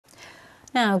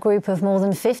Now, a group of more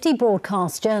than 50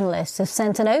 broadcast journalists have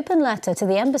sent an open letter to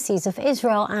the embassies of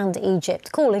Israel and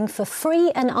Egypt calling for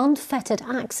free and unfettered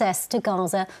access to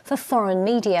Gaza for foreign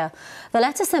media. The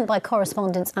letter, sent by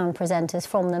correspondents and presenters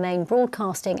from the main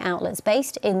broadcasting outlets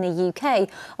based in the UK,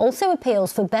 also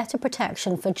appeals for better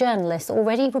protection for journalists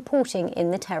already reporting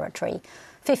in the territory.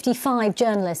 55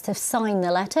 journalists have signed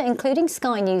the letter, including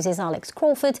Sky News' Alex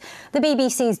Crawford, the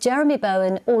BBC's Jeremy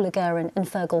Bowen, Orla Guerin and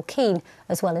Fergal Keane,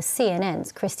 as well as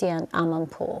CNN's Christiane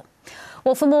Amanpour.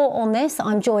 Well, for more on this,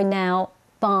 I'm joined now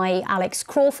by Alex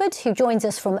Crawford, who joins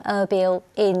us from Erbil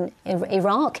in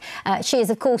Iraq. She is,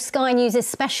 of course, Sky News'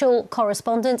 special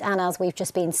correspondent and, as we've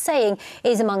just been saying,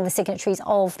 is among the signatories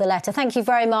of the letter. Thank you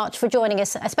very much for joining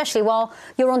us, especially while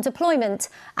you're on deployment,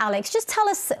 Alex. Just tell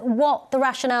us what the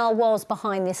rationale was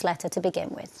behind this letter to begin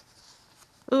with.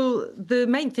 Well, the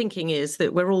main thinking is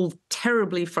that we're all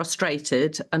terribly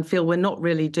frustrated and feel we're not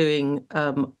really doing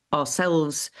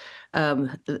ourselves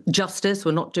justice.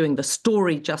 We're not doing the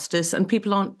story justice, and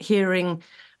people aren't hearing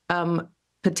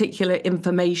particular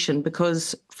information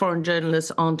because foreign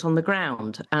journalists aren't on the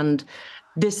ground. And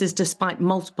this is despite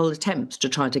multiple attempts to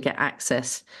try to get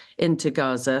access into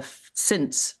Gaza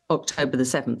since October the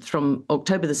 7th. From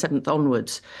October the 7th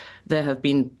onwards, there have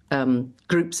been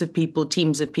groups of people,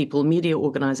 teams of people, media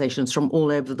organisations from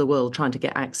all over the world trying to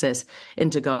get access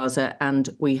into Gaza,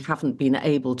 and we haven't been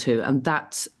able to. And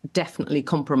that definitely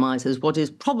compromises what is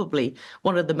probably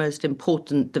one of the most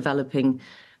important developing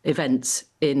events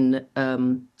in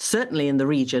certainly in the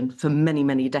region for many,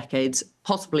 many decades,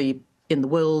 possibly in the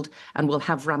world, and will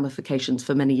have ramifications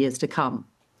for many years to come.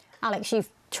 Alex, you've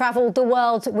travelled the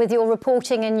world with your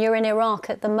reporting and you're in Iraq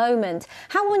at the moment.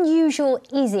 How unusual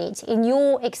is it, in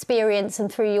your experience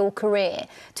and through your career,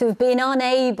 to have been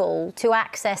unable to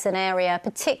access an area,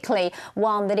 particularly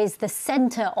one that is the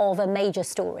centre of a major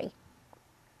story?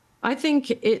 I think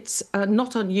it's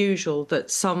not unusual that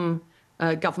some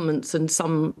governments and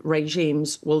some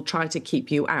regimes will try to keep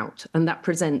you out, and that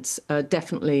presents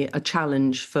definitely a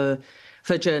challenge for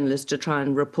journalists to try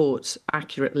and report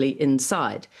accurately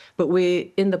inside. But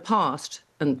in the past,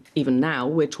 and even now,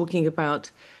 we're talking about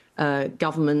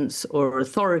governments or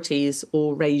authorities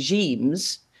or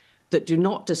regimes that do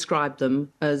not describe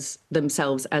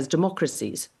themselves as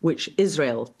democracies, which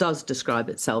Israel does describe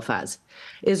itself as.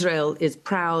 Israel is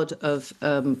proud of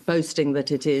boasting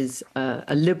that it is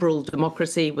a liberal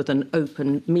democracy with an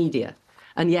open media,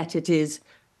 and yet it is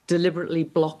deliberately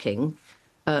blocking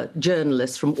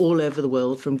journalists from all over the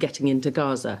world from getting into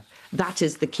Gaza. That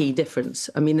is the key difference.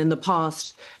 I mean, in the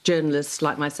past, journalists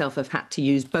like myself have had to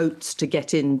use boats to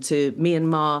get into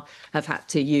Myanmar, have had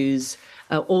to use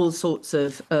all sorts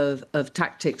of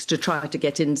tactics to try to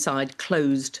get inside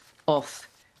closed-off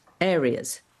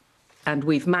areas. And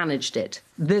we've managed it.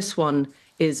 This one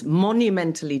is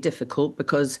monumentally difficult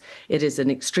because it is an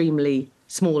extremely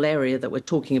small area that we're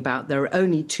talking about. There are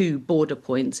only 2 border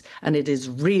points, and it is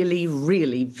really,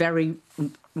 really very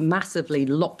massively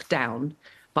locked down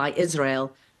by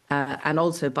Israel and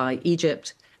also by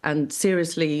Egypt. And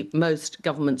seriously, most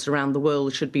governments around the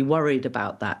world should be worried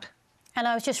about that. And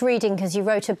I was just reading, because you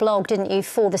wrote a blog, didn't you,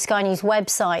 for the Sky News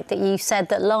website, that you said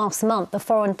that last month the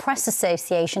Foreign Press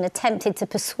Association attempted to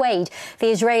persuade the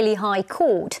Israeli High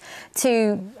Court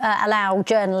to allow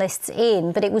journalists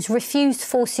in, but it was refused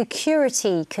for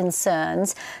security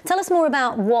concerns. Tell us more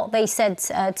about what they said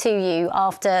to you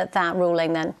after that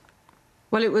ruling then.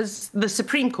 Well, it was the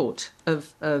Supreme Court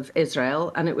of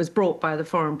Israel, and it was brought by the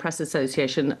Foreign Press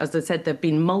Association. As I said, there have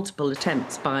been multiple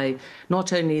attempts by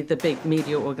not only the big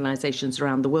media organisations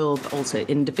around the world, but also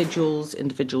individual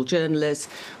journalists,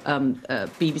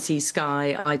 BBC,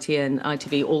 Sky, ITN,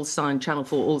 ITV, all signed, Channel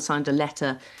 4, all signed a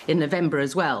letter in November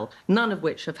as well, none of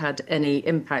which have had any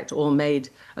impact or made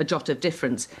a jot of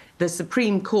difference. The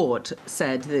Supreme Court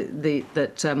said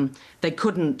that they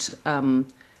couldn't...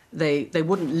 They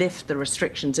wouldn't lift the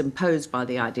restrictions imposed by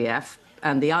the IDF,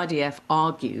 and the IDF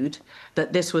argued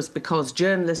that this was because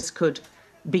journalists could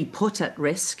be put at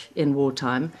risk in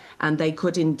wartime and they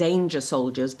could endanger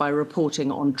soldiers by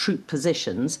reporting on troop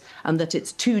positions, and that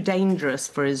it's too dangerous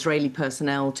for Israeli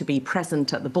personnel to be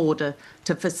present at the border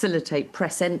to facilitate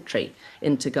press entry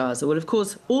into Gaza. Well, of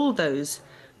course, all those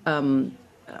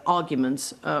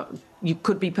arguments you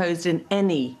could be posed in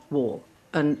any war,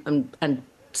 and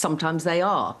sometimes they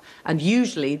are, and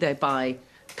usually they're by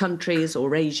countries or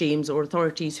regimes or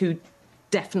authorities who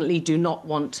definitely do not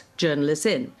want journalists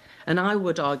in. And I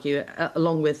would argue,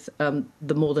 along with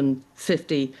the more than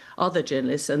 50 other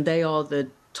journalists, and they are the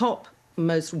top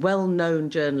most well-known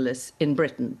journalists in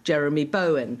Britain, Jeremy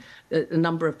Bowen, a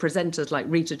number of presenters like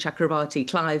Rita Chakrabarti,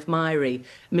 Clive Myrie,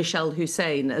 Michelle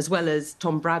Hussein, as well as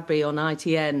Tom Bradby on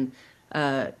ITN,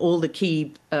 all the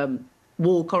key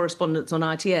war correspondents on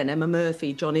ITN, Emma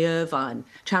Murphy, Johnny Irvine,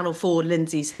 Channel 4,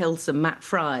 Lindsay Hilson, Matt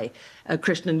Fry,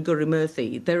 Krishnan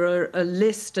Gurumurthy. There are a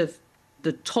list of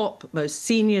the top, most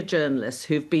senior journalists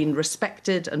who've been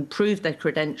respected and proved their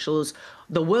credentials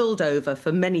the world over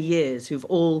for many years, who've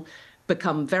all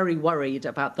become very worried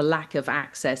about the lack of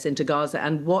access into Gaza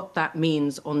and what that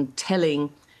means on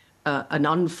telling an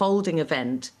unfolding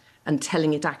event and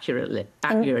telling it accurately.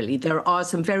 There are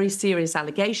some very serious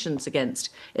allegations against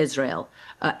Israel,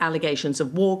 allegations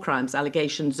of war crimes,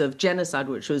 allegations of genocide,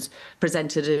 which was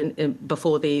presented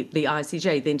before the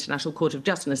ICJ, the International Court of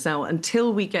Justice. Now,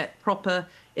 until we get proper,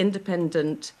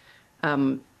 independent,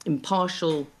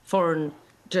 impartial foreign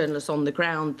journalists on the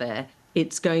ground there,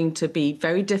 it's going to be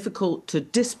very difficult to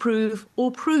disprove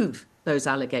or prove those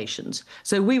allegations.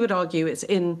 So we would argue it's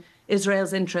in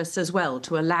Israel's interests as well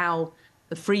to allow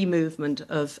the free movement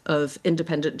of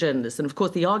independent journalists. And of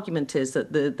course, the argument is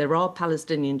that there are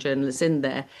Palestinian journalists in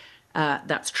there.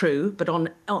 That's true. But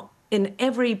in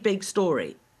every big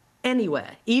story,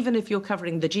 anywhere, even if you're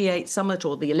covering the G8 summit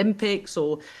or the Olympics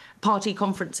or party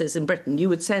conferences in Britain, you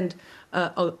would send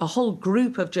a whole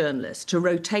group of journalists to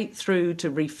rotate through, to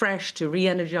refresh, to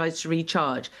re-energize, to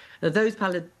recharge. Those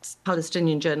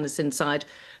Palestinian journalists inside,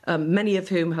 many of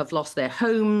whom have lost their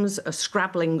homes, are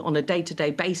scrabbling on a day-to-day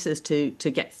basis to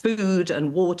get food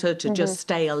and water to just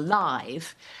stay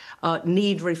alive,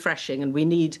 need refreshing, and we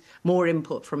need more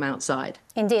input from outside.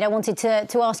 Indeed, I wanted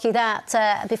to ask you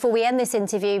that before we end this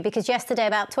interview, because yesterday,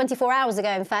 about 24 hours ago,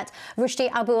 in fact,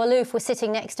 Rushdie Abu-Alouf was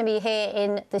sitting next to me here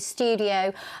in the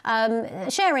studio,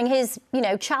 sharing his,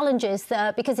 challenges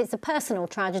because it's a personal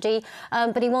tragedy,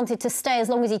 but he wanted to stay as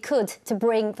long as he could to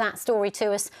bring that story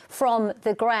to us from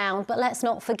the ground. But let's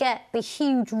not forget the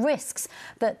huge risks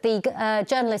that the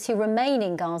journalists who remain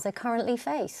in Gaza currently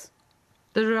face.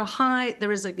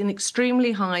 There is an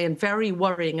extremely high and very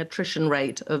worrying attrition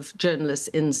rate of journalists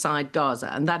inside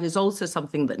Gaza, and that is also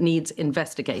something that needs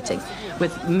investigating,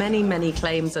 with many, many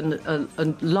claims and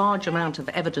a large amount of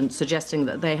evidence suggesting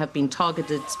that they have been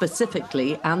targeted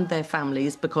specifically, and their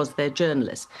families, because they're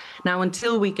journalists. Now,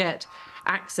 until we get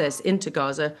access into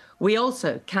Gaza, we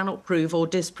also cannot prove or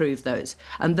disprove those,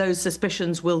 and those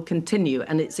suspicions will continue,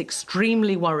 and it's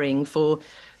extremely worrying for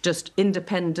just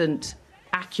independent,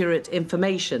 accurate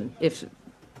information. If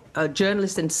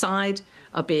journalists inside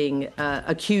are being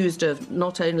accused of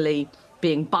not only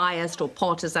being biased or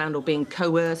partisan or being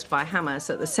coerced by Hamas,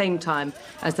 at the same time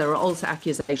as there are also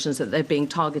accusations that they're being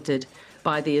targeted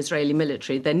by the Israeli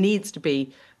military, there needs to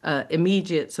be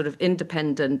immediate sort of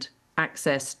independent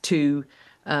access to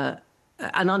an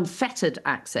unfettered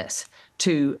access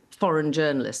to foreign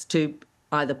journalists to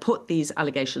either put these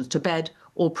allegations to bed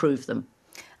or prove them.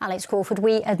 Alex Crawford,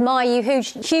 we admire you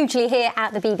hugely here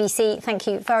at the BBC. Thank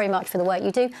you very much for the work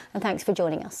you do, and thanks for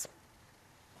joining us.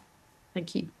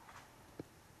 Thank you.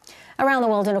 Around the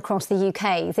world and across the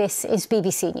UK, this is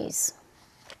BBC News.